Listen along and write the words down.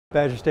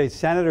Badger State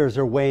senators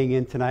are weighing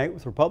in tonight,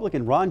 with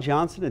Republican Ron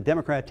Johnson and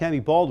Democrat Tammy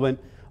Baldwin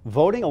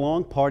voting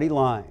along party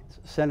lines.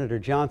 Senator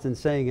Johnson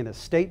saying in a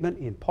statement,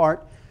 in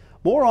part,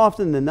 "More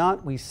often than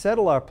not, we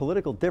settle our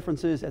political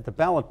differences at the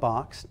ballot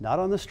box, not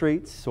on the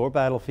streets or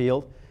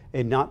battlefield,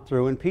 and not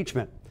through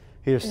impeachment."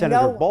 Here's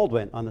Senator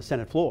Baldwin on the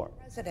Senate floor.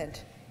 The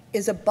president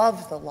is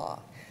above the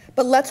law.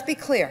 But let's be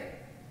clear,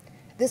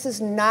 this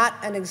is not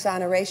an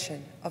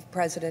exoneration of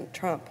President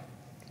Trump.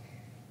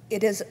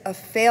 It is a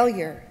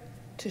failure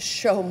to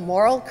show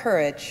moral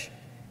courage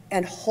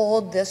and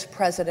hold this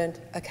president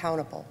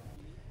accountable.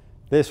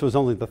 This was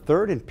only the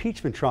third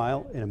impeachment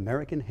trial in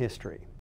American history.